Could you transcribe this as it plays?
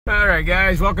All right,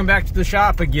 guys, welcome back to the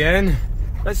shop again.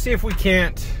 Let's see if we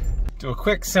can't do a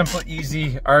quick, simple,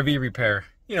 easy RV repair,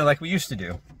 like we used to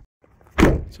do.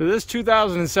 So this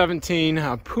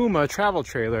 2017 Puma travel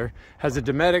trailer has a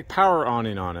Dometic power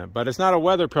awning on it, but it's not a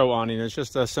Weather Pro awning, it's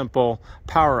just a simple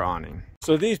power awning.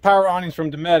 So these power awnings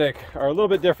from Dometic are a little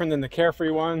bit different than the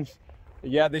Carefree ones.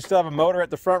 Yeah, they still have a motor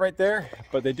at the front right there,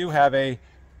 but they do have a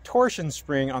torsion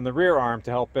spring on the rear arm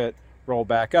to help it roll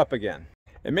back up again.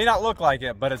 It may not look like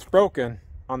it, but it's broken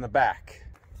on the back.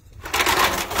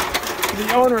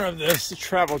 The owner of this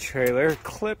travel trailer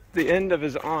clipped the end of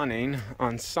his awning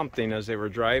on something as they were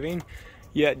driving.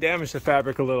 Yeah, it damaged the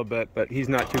fabric a little bit, but he's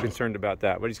not too concerned about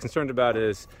that. What he's concerned about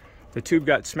is the tube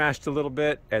got smashed a little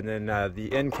bit, and then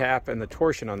the end cap and the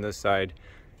torsion on this side,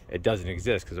 it doesn't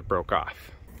exist because it broke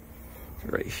off.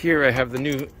 Right here I have the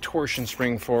new torsion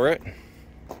spring for it.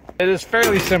 It is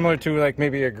fairly similar to like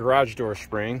maybe a garage door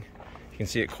spring. You can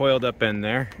see it coiled up in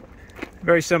there.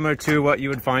 Very similar to what you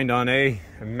would find on a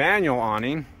manual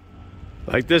awning,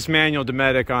 like this manual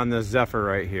Dometic on the Zephyr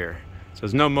right here. So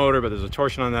there's no motor, but there's a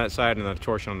torsion on that side and a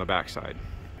torsion on the back side.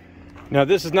 Now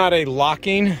this is not a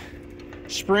locking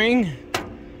spring,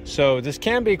 so this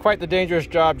can be quite the dangerous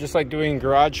job, just like doing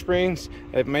garage springs.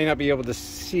 It may not be able to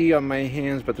see on my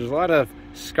hands, but there's a lot of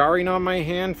scarring on my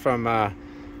hand from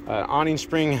awning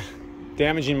spring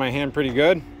damaging my hand pretty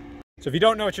good. So if you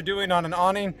don't know what you're doing on an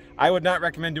awning, I would not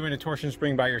recommend doing a torsion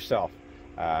spring by yourself.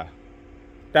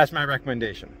 That's my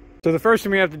recommendation. So the first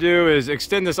thing we have to do is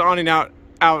extend this awning out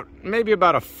maybe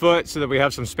about a foot so that we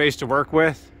have some space to work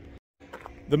with.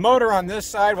 The motor on this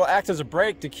side will act as a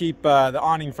brake to keep the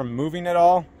awning from moving at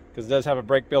all, because it does have a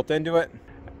brake built into it.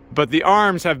 But the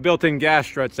arms have built-in gas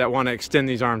struts that want to extend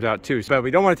these arms out too. But we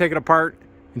don't want to take it apart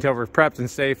until we're prepped and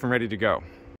safe and ready to go.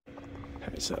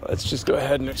 So let's just go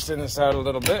ahead and extend this out a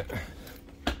little bit.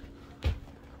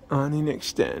 Awning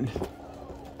extend.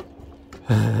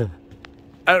 I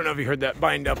don't know if you heard that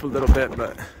bind up a little bit,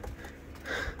 but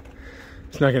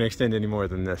it's not going to extend any more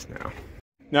than this now.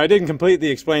 Now I didn't completely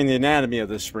explain the anatomy of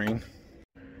this spring.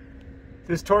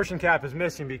 This torsion cap is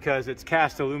missing because it's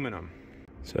cast aluminum.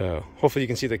 So hopefully you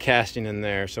can see the casting in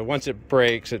there. So once it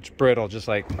breaks, it's brittle just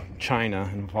like china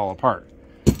and fall apart.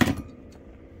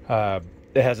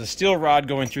 It has a steel rod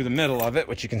going through the middle of it,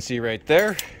 which you can see right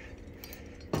there.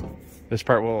 This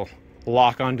part will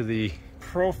lock onto the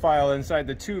profile inside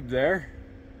the tube there.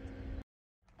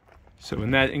 So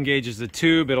when that engages the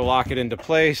tube, it'll lock it into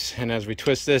place. And as we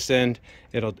twist this end,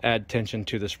 it'll add tension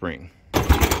to the spring. All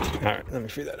right, let me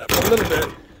free that up a little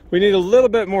bit. We need a little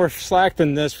bit more slack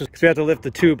than this because we have to lift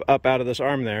the tube up out of this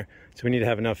arm there. So we need to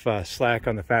have enough slack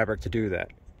on the fabric to do that.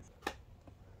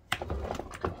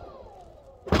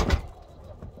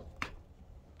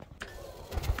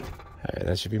 All right,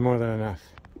 that should be more than enough.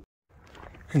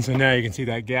 And so now you can see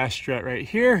that gas strut right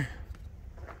here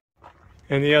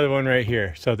and the other one right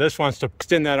here. So this wants to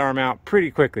extend that arm out pretty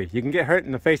quickly. You can get hurt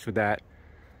in the face with that.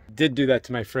 Did do that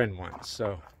to my friend once.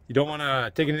 So you don't want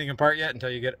to take anything apart yet until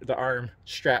you get the arm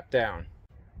strapped down.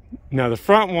 Now the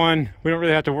front one, we don't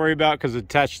really have to worry about because it's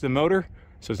attached to the motor.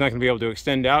 So it's not going to be able to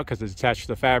extend out because it's attached to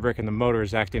the fabric and the motor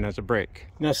is acting as a brake.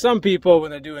 Now some people,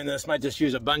 when they're doing this, might just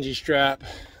use a bungee strap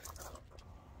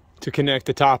to connect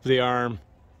the top of the arm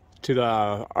to the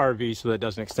RV so that it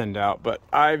doesn't extend out. But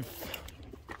I've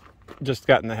just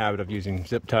gotten the habit of using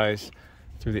zip ties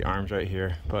through the arms right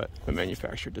here, but the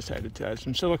manufacturer decided to add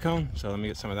some silicone, so let me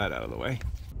get some of that out of the way.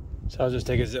 So I'll just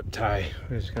take a zip tie.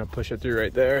 We're just gonna push it through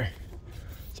right there.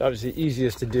 It's obviously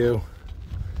easiest to do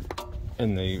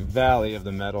in the valley of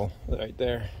the metal right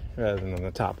there, rather than on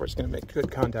the top where it's gonna make good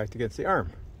contact against the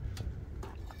arm.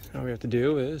 All we have to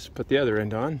do is put the other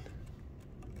end on.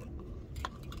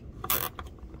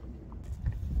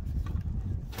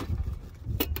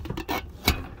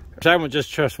 I won't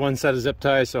just trust one set of zip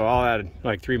ties, so I'll add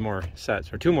like 3 more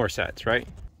sets or 2 more sets, right?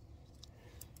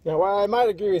 Now, while I might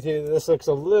agree with you that this looks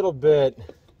a little bit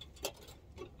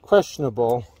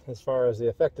questionable as far as the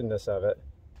effectiveness of it,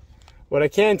 what I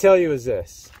can tell you is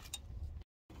this.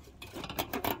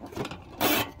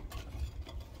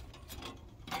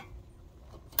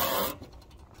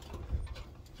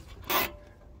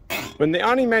 When the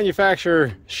awning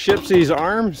manufacturer ships these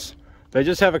arms, they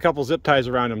just have a couple zip ties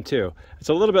around them too. It's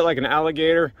a little bit like an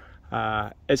alligator.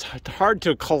 It's hard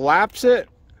to collapse it,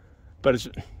 but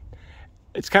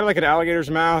it's kind of like an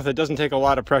alligator's mouth. It doesn't take a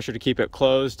lot of pressure to keep it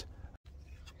closed.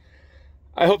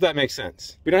 I hope that makes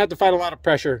sense. We don't have to fight a lot of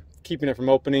pressure keeping it from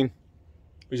opening.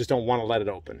 We just don't want to let it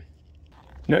open.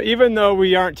 Now, even though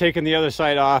we aren't taking the other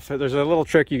side off, there's a little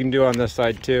trick you can do on this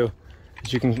side too.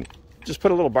 Is you can just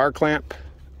put a little bar clamp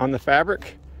on the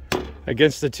fabric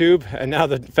against the tube, and now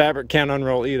the fabric can't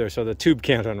unroll either, so the tube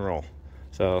can't unroll.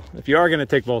 So if you are going to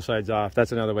take both sides off,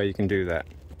 that's another way you can do that.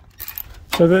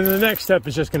 So then the next step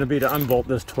is just going to be to unbolt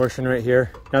this torsion right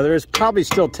here. Now there is probably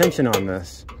still tension on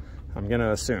this, I'm going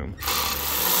to assume.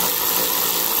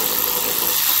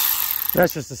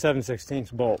 That's just a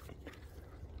 7/16 bolt.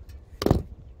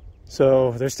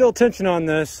 So there's still tension on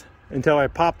this until I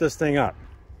pop this thing up.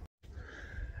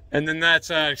 And then that's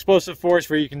explosive force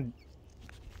where you can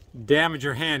damage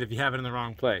your hand if you have it in the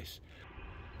wrong place.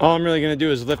 All I'm really going to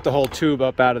do is lift the whole tube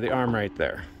up out of the arm right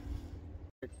there.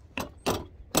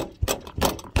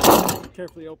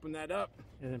 Carefully open that up,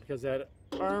 and then because that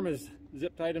arm is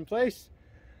zip tied in place,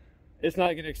 it's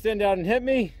not going to extend out and hit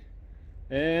me.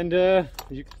 And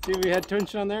you can see we had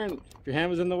tension on there, and if your hand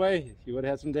was in the way, you would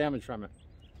have had some damage from it.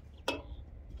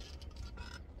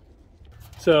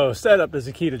 So setup is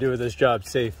the key to doing this job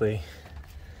safely.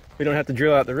 We don't have to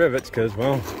drill out the rivets because,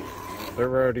 well, they're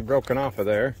already broken off of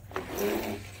there.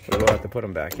 So we'll have to put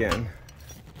them back in.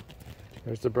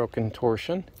 There's the broken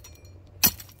torsion.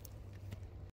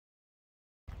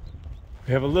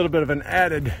 We have a little bit of an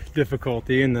added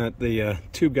difficulty in that the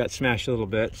tube got smashed a little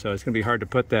bit, so it's going to be hard to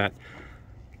put that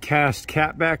cast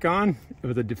cap back on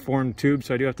with a deformed tube,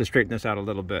 so I do have to straighten this out a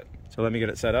little bit. So let me get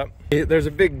it set up. There's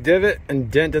a big divot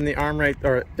and dent in the arm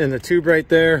or in the tube right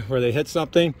there where they hit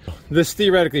something. This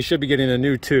theoretically should be getting a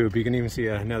new tube. You can even see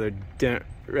another dent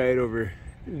right over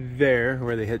there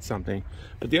where they hit something.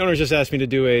 But the owner just asked me to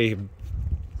do a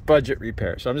budget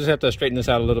repair, so I'm just have to straighten this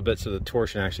out a little bit so the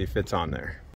torsion actually fits on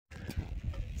there.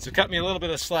 So cut me a little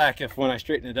bit of slack if when I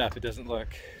straighten it up it doesn't look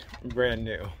brand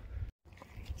new.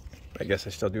 I guess I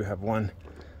still do have one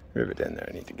rivet in there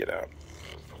I need to get out.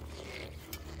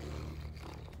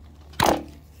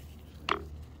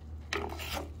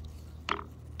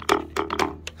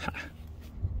 Ha.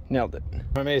 Nailed it.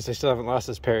 I'm amazed I still haven't lost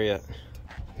this pair yet.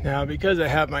 Now because I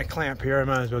have my clamp here, I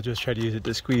might as well just try to use it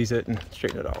to squeeze it and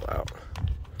straighten it all out.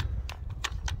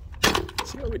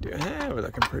 Let's see how we do. We're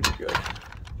looking pretty good.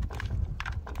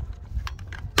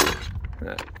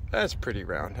 That's pretty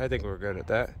round. I think we're good at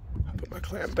that. I'll put my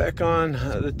clamp back on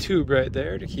the tube right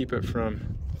there to keep it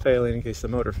from failing in case the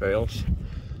motor fails.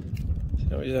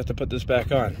 So we just have to put this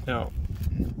back on. Now,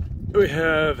 we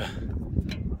have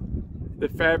the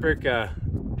fabric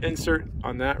insert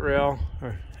on that rail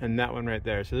and that one right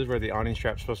there. So this is where the awning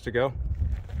strap's supposed to go.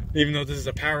 Even though this is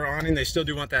a power awning, they still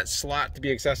do want that slot to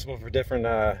be accessible for different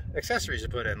accessories to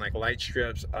put in, like light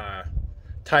strips,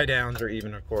 tie downs, or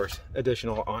even of course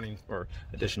additional awning or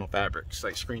additional fabrics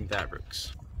like screen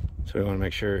fabrics. So we want to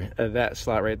make sure that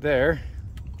slot right there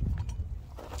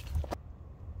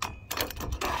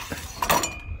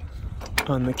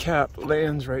on the cap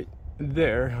lands right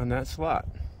there on that slot.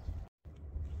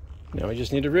 Now we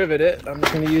just need to rivet it. I'm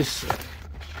just going to use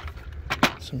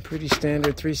some pretty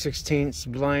standard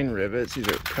 3/16 blind rivets. These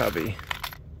are probably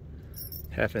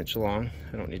 1/2 inch long.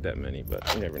 I don't need that many,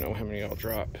 but you never know how many I'll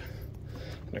drop.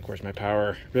 And of course my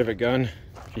power rivet gun,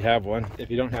 if you have one.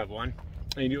 If you don't have one,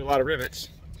 and you do a lot of rivets,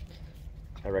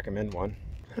 I recommend one.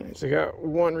 All right, so I got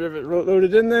one rivet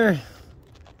loaded in there.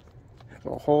 Have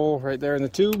a hole right there in the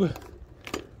tube.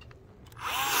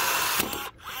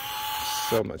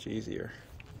 So much easier.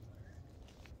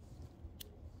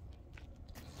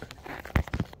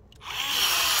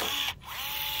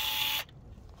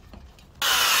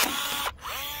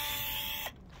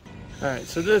 All right,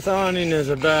 so this awning is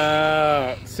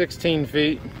about 16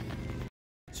 feet.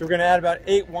 So we're gonna add about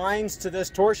 8 winds to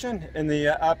this torsion in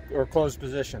the up or closed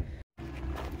position.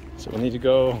 So we'll need to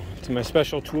go to my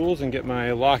special tools and get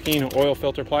my locking oil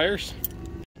filter pliers.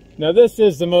 Now this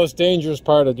is the most dangerous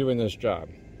part of doing this job.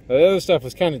 Now, the other stuff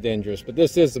was kind of dangerous, but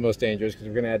this is the most dangerous because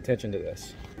we're gonna add tension to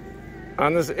this.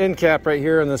 On this end cap right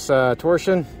here on this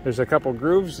torsion, there's a couple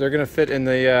grooves. They're gonna fit in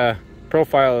the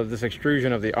profile of this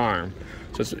extrusion of the arm.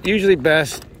 So it's usually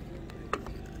best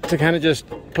to kind of just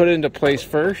put it into place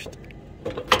first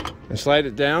and slide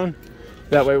it down.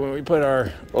 That way when we put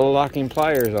our locking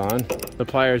pliers on, the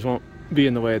pliers won't be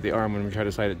in the way of the arm when we try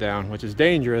to slide it down, which is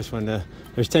dangerous when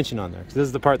there's tension on there, because this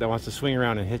is the part that wants to swing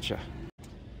around and hit you.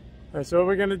 All right, so what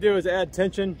we're gonna do is add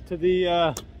tension to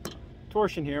the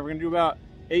torsion here. We're gonna do about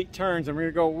 8 turns, and we're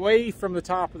gonna go away from the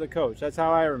top of the coach. That's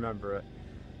how I remember it.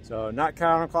 So not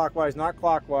counterclockwise, not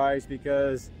clockwise,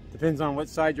 because depends on which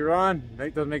side you're on.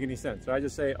 It doesn't make any sense. So I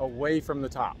just say away from the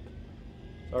top.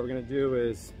 So what we're gonna do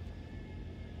is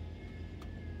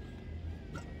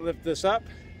lift this up.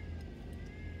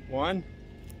 1,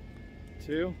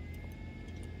 2,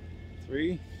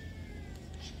 3,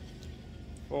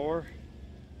 4,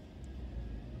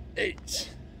 8.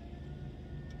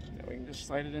 Now we can just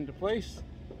slide it into place.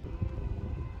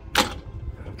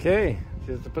 Okay,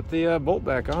 just to put the bolt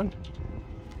back on.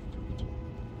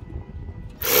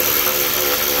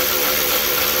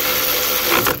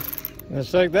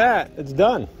 Just like that, it's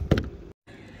done.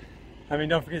 I mean,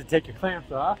 don't forget to take your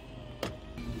clamps off.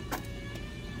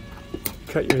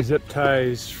 Cut your zip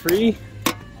ties free.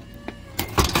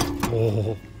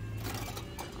 Oh.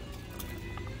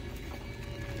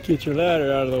 Get your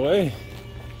ladder out of the way.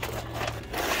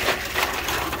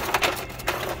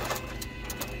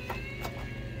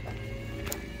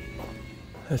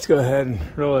 Let's go ahead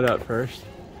and roll it up first.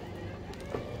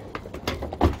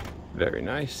 Very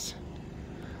nice.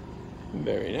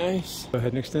 Very nice. Go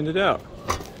ahead and extend it out.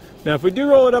 Now if we do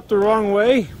roll it up the wrong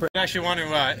way, we actually want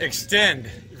to extend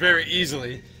very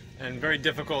easily and very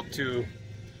difficult to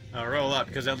roll up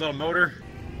because that little motor,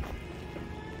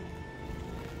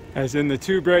 as in the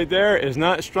tube right there, is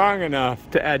not strong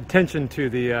enough to add tension to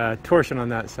the torsion on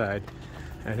that side.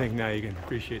 I think now you can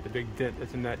appreciate the big dent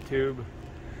that's in that tube.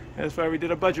 That's why we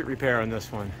did a budget repair on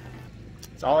this one.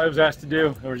 That's all I was asked to do,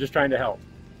 and we're just trying to help.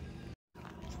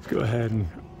 Let's go ahead and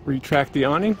retract the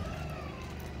awning.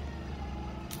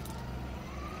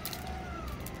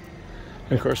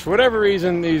 And of course, for whatever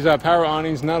reason, these power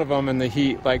awnings, none of them in the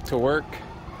heat like to work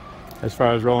as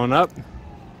far as rolling up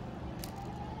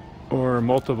or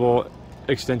multiple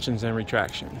extensions and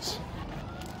retractions.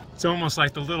 It's almost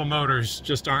like the little motors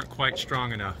just aren't quite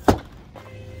strong enough.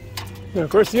 Now, of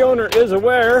course, the owner is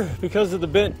aware, because of the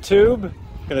bent tube,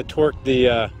 I'm going to torque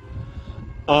the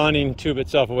awning tube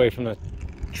itself away from the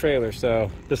trailer. So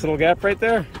this little gap right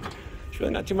there, there's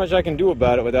really not too much I can do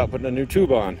about it without putting a new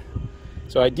tube on.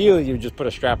 So ideally, you just put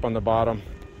a strap on the bottom,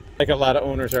 like a lot of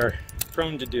owners are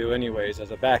prone to do anyways,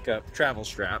 as a backup travel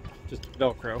strap, just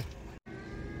Velcro.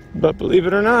 But believe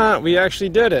it or not, we actually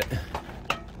did it.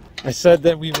 I said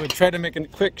that we would try to make a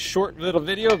quick, short little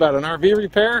video about an RV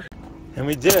repair, and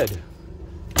we did.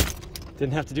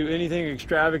 Didn't have to do anything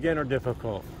extravagant or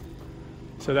difficult.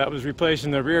 So that was replacing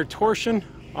the rear torsion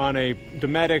on a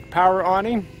Dometic power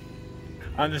awning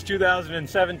on this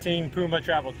 2017 Puma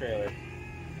travel trailer.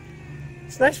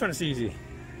 It's nice when it's easy.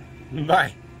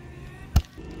 Bye.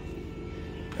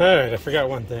 Alright, I forgot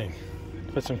one thing.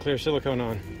 Put some clear silicone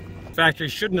on. Factory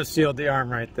shouldn't have sealed the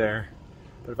arm right there.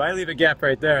 But if I leave a gap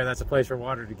right there, that's a place for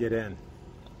water to get in.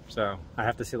 So I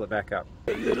have to seal it back up.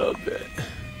 A little bit.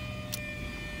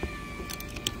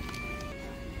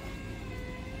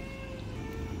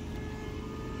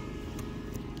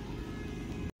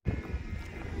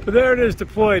 But there it is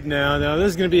deployed now. Now this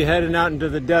is going to be heading out into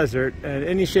the desert, and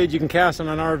any shade you can cast on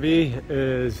an RV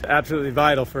is absolutely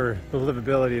vital for the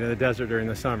livability in the desert during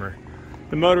the summer.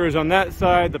 The motor is on that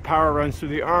side, the power runs through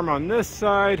the arm on this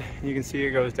side. You can see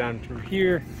it goes down through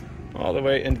here, all the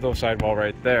way into the sidewall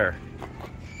right there.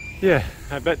 Yeah,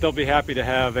 I bet they'll be happy to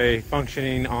have a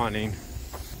functioning awning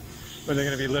when they're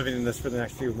going to be living in this for the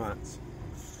next few months.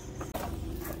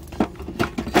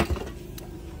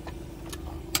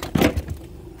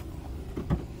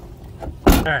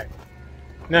 Alright,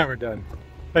 now we're done.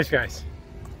 Thanks guys.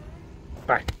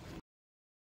 Bye.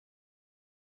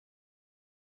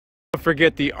 Don't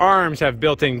forget the arms have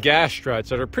built-in gas struts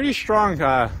that are pretty strong,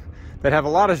 that have a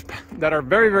lot of, that are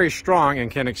very, very strong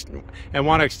and can and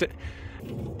want to extend.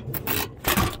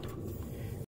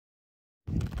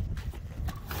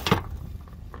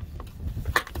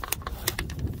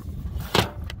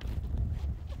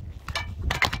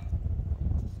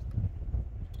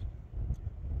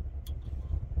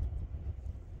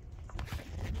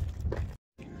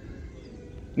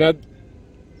 Now,